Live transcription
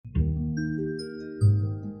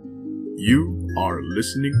You are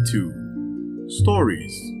listening to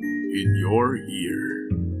Stories in Your Ear.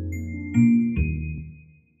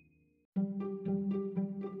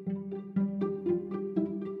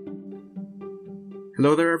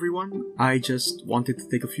 Hello there, everyone. I just wanted to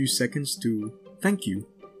take a few seconds to thank you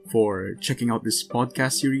for checking out this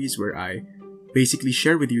podcast series where I basically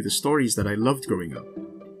share with you the stories that I loved growing up.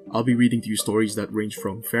 I'll be reading to you stories that range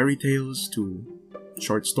from fairy tales to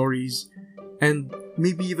short stories, and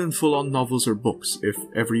maybe even full-on novels or books if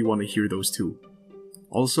ever you want to hear those too.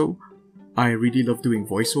 Also, I really love doing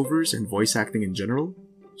voiceovers and voice acting in general,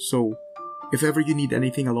 so if ever you need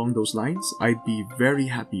anything along those lines, I'd be very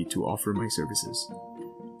happy to offer my services.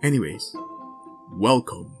 Anyways,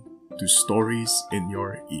 welcome to Stories in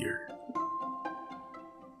Your Ear.